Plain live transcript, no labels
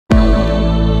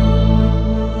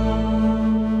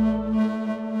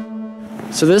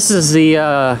So this is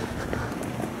the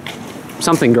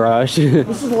something garage.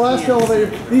 This is the last elevator.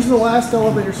 These are the last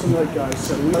elevators tonight, guys.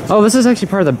 So oh, this is actually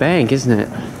part of the bank, isn't it?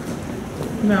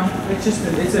 No, it's just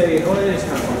it is kind of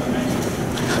part of the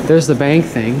bank. There's the bank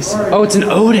things. Oh, it's an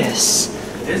Otis.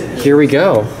 Here we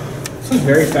go. This is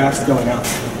very fast going up.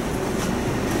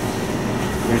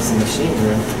 There's the machine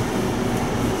room.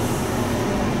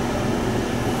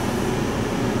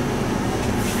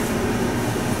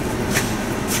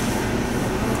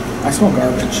 I smell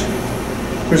garbage.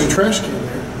 there's a trash can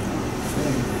there.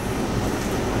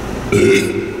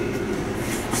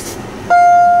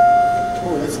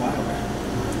 Oh, that's loud.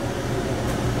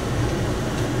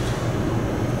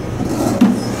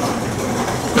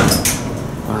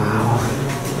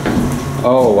 Wow.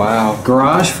 Oh wow.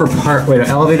 Garage for park. Wait, an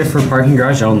elevator for parking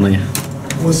garage only.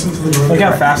 Listen to the room. Look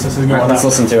how fast this is going All right, let's up.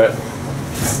 listen to it.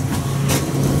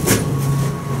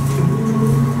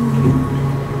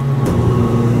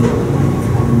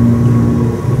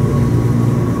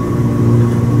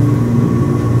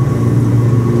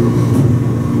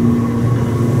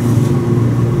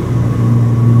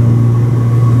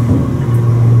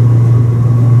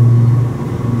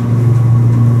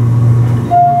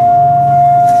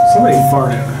 Somebody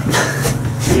farted.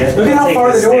 Look at how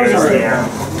far the doors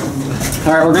are.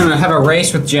 All right, we're gonna have a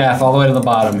race with Jeff all the way to the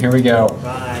bottom. Here we go.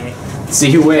 Bye.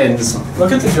 See who wins.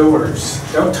 Look at the doors.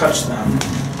 Don't touch them.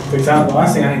 Because the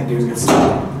last thing I need to do is get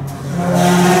stuck.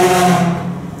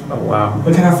 Oh wow.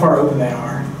 Look at how far open they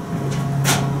are.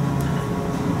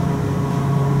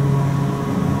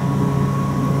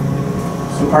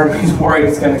 So part of me's worried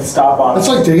it's going to stop on That's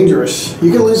us. like dangerous.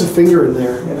 You can lose a finger in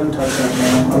there. Yeah, don't touch that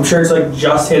cam. I'm sure it's like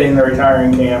just hitting the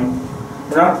retiring cam.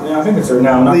 Or not, yeah, I think it's no,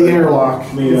 not The interlock.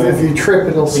 The, If you trip,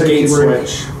 it'll the safety gate break.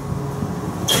 switch.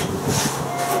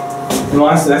 And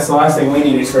that's the last thing we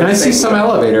need is for And I the see safety. some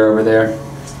elevator over there,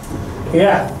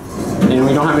 Yeah. and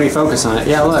we don't have any focus on it.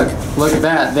 Yeah, look at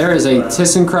that. There is a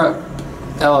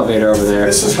ThyssenKrupp elevator over there.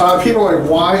 This is high. People are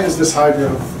like, why is this hydro?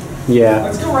 Yeah.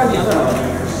 Let's go ride the other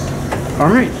elevators. All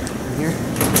right. Here.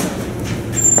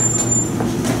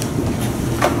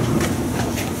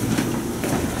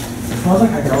 Smells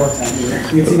like hydraulics out here.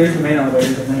 You can see there's the main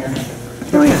elevators in there.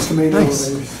 Oh, yes, the main Nice.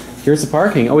 elevators. Here's the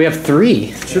parking. Oh, we have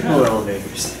 3. Triple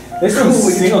elevators. This Cool, one's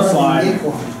we can single turn on slide the unique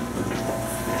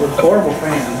one. with horrible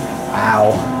fan. Wow.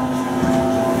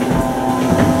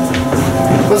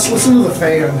 Let's listen to the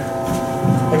fan.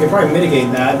 I could probably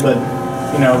mitigate that, but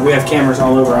you know, we have cameras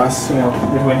all over us, you know,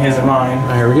 between his and mine.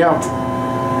 Here we go.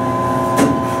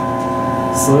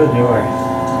 Slow door.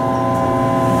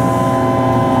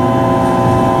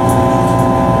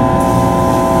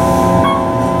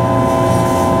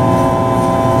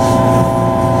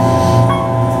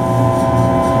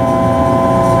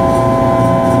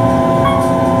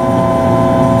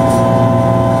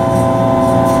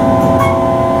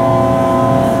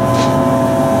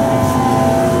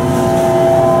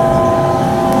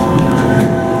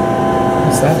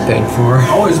 What's that thing for? I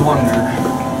always wonder.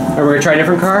 Are we gonna try a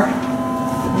different car?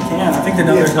 We can. I think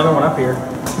there's another one up here.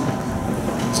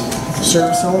 The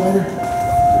service elevator?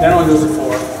 That one goes to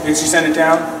 4. Did she send it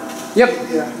down? Yep.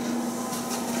 Yeah.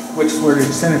 Where did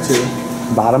you send it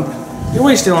to? Bottom. You're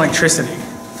wasting electricity.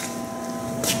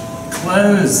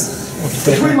 Close.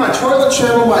 Between my toilet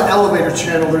channel and my elevator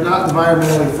channel, they're not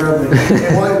environmentally friendly.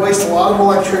 They waste a lot of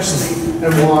electricity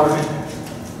and water.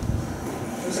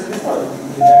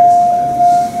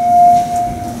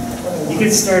 You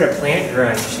could start a plant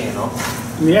growing channel.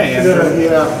 Yeah,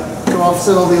 Yeah. To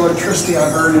offset all the electricity I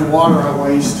burn and water I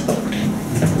waste.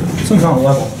 This one's on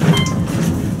level.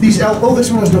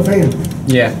 This one has no fan.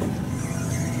 Yeah.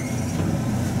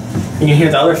 You can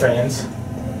hear the other fans.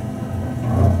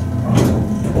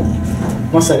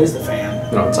 Unless that is the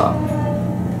fan. No, it's up.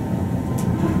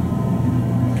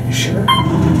 You sure?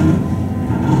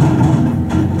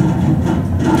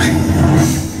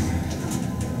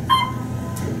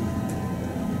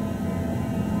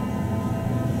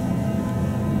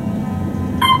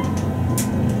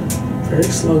 Very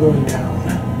slow going down.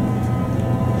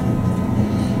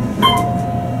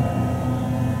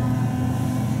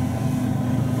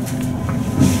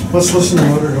 Let's listen to the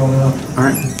motor going up. All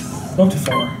right. Up to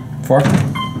 4.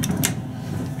 4.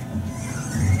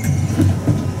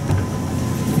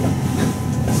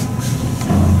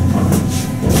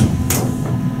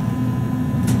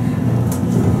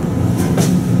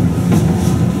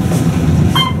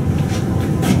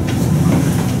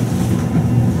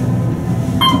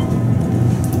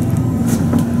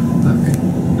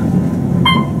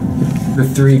 The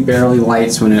 3 barely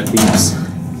lights when it beeps.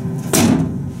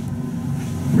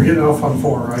 We're getting off on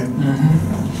 4, right?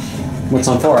 What's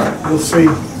on 4? You'll see.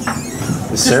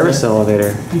 The service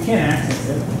elevator. You can't access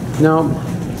it. No.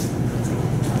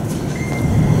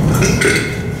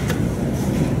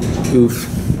 Oof.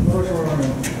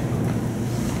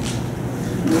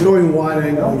 We're going wide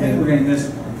angle Okay, we're again. getting this.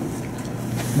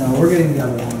 No, we're getting the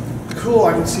other one. Cool,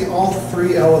 I can see all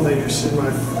 3 elevators in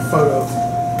my photo.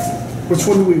 Which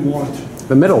one do we want?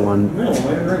 The middle one. Middle,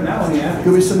 we're in that one, yeah.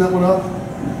 Can we send that one up?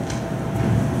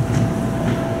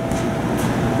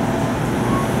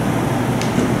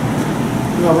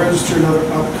 And I'll register another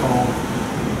up call.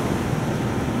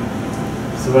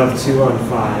 So we'll have 2 on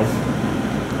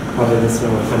 5. Probably this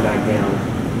one will come back down.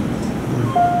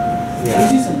 We Yeah.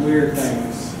 see some weird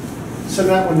things. Send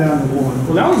that one down to 1.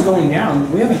 Well, that one's going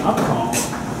down. We have an up call.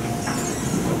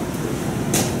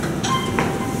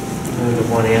 The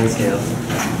 1 and 2.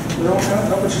 No,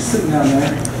 but she's sitting down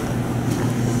there.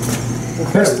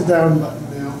 We'll press the down button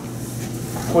now.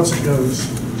 Once it goes.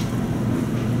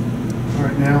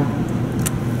 Alright, now.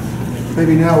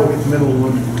 Maybe now we'll get the middle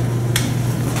one.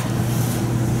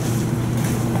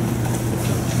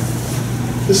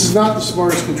 This is not the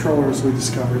smartest controller as we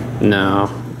discovered. No.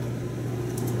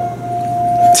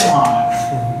 Come on.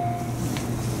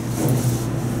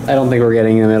 I don't think we're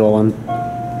getting the middle one.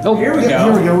 Oh, Here we Yeah,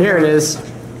 go. here we go. Here it is.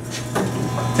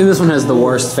 And this one has the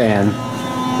worst fan.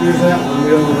 Here's that one.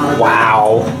 We override.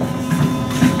 Wow.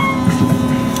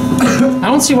 I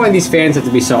don't see why these fans have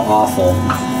to be so awful.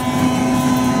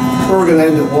 We're gonna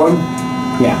end at 1.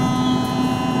 Yeah.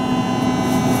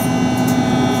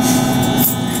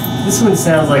 This one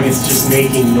sounds like it's just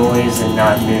making noise and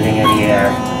not moving any air.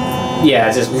 Yeah,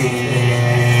 it's just.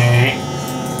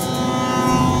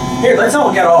 Here, let's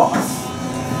all get off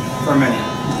for a minute.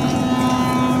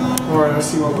 Alright, I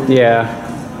see what we're doing. Yeah.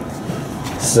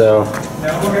 So.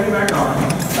 Now we're getting back on.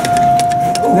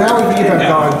 Now we can get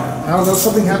back on. I don't know,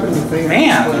 something happened to the fan.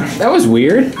 Man. That was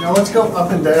weird. Now let's go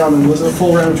up and down and was a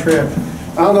full round trip.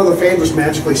 I don't know, the fan just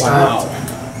magically stopped.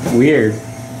 Weird. You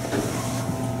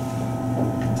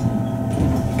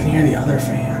can hear the other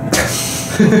fan.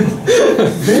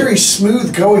 Very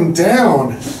smooth going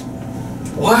down.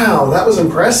 Wow, that was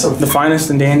impressive. The finest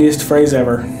and dandiest phrase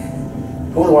ever.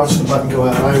 I want to watch the button go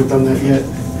out. I haven't done that yet.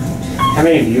 How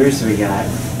many viewers do we got?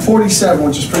 47,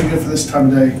 which is pretty good for this time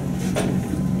of day.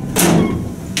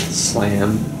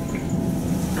 Slam.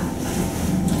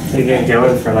 They get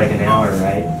going for like an hour,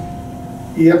 right?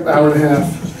 Yep, hour and a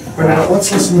half. Right now,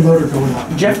 let's listen to the motor going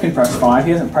up. Jeff can press 5.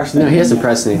 He hasn't pressed No, he anything hasn't yet.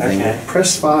 pressed anything. Okay.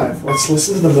 Press 5. Let's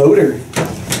listen to the motor.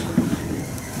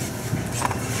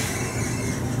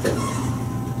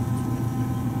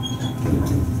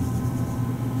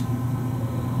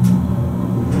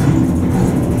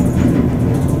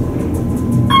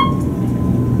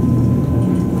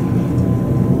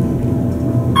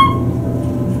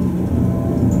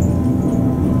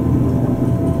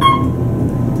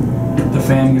 The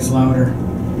fan gets louder.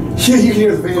 Yeah, you can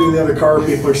hear the fan in the other car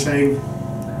people are saying.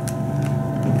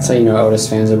 That's how you know Otis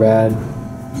fans are bad.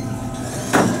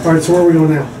 Alright, so where are we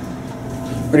going now?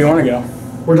 Where do you want to go?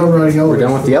 We're done riding We're elevators.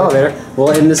 done with the elevator.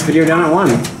 We'll end this video down at 1.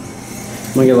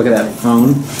 Let me get a look at that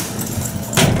phone.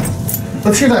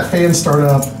 Let's hear that fan start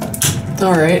up.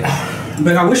 Alright.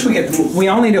 But I wish we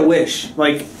all need to wish.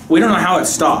 Like, we don't know how it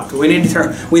stopped. We need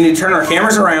to turn our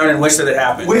cameras around and wish that it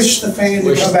happened. Wish the fan to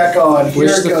Wish- come back on. Here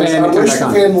wish it the goes. fan to I come wish back the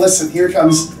on. fan, listen, here it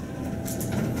comes.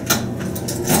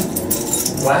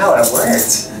 Wow, it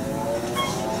worked.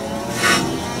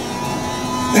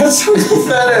 That's so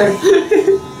pathetic.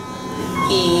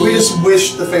 We just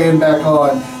wished the fan back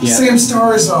on. Yeah. Sam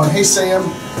Star is on. Hey Sam.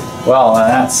 Well,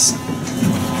 that's.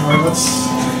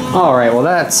 Alright, Alright, well,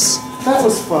 that's that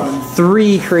was fun.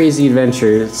 3 crazy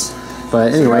adventures.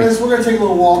 But So anyway, guys, we're gonna take a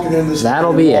little walk and end this.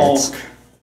 that'll be walk. it.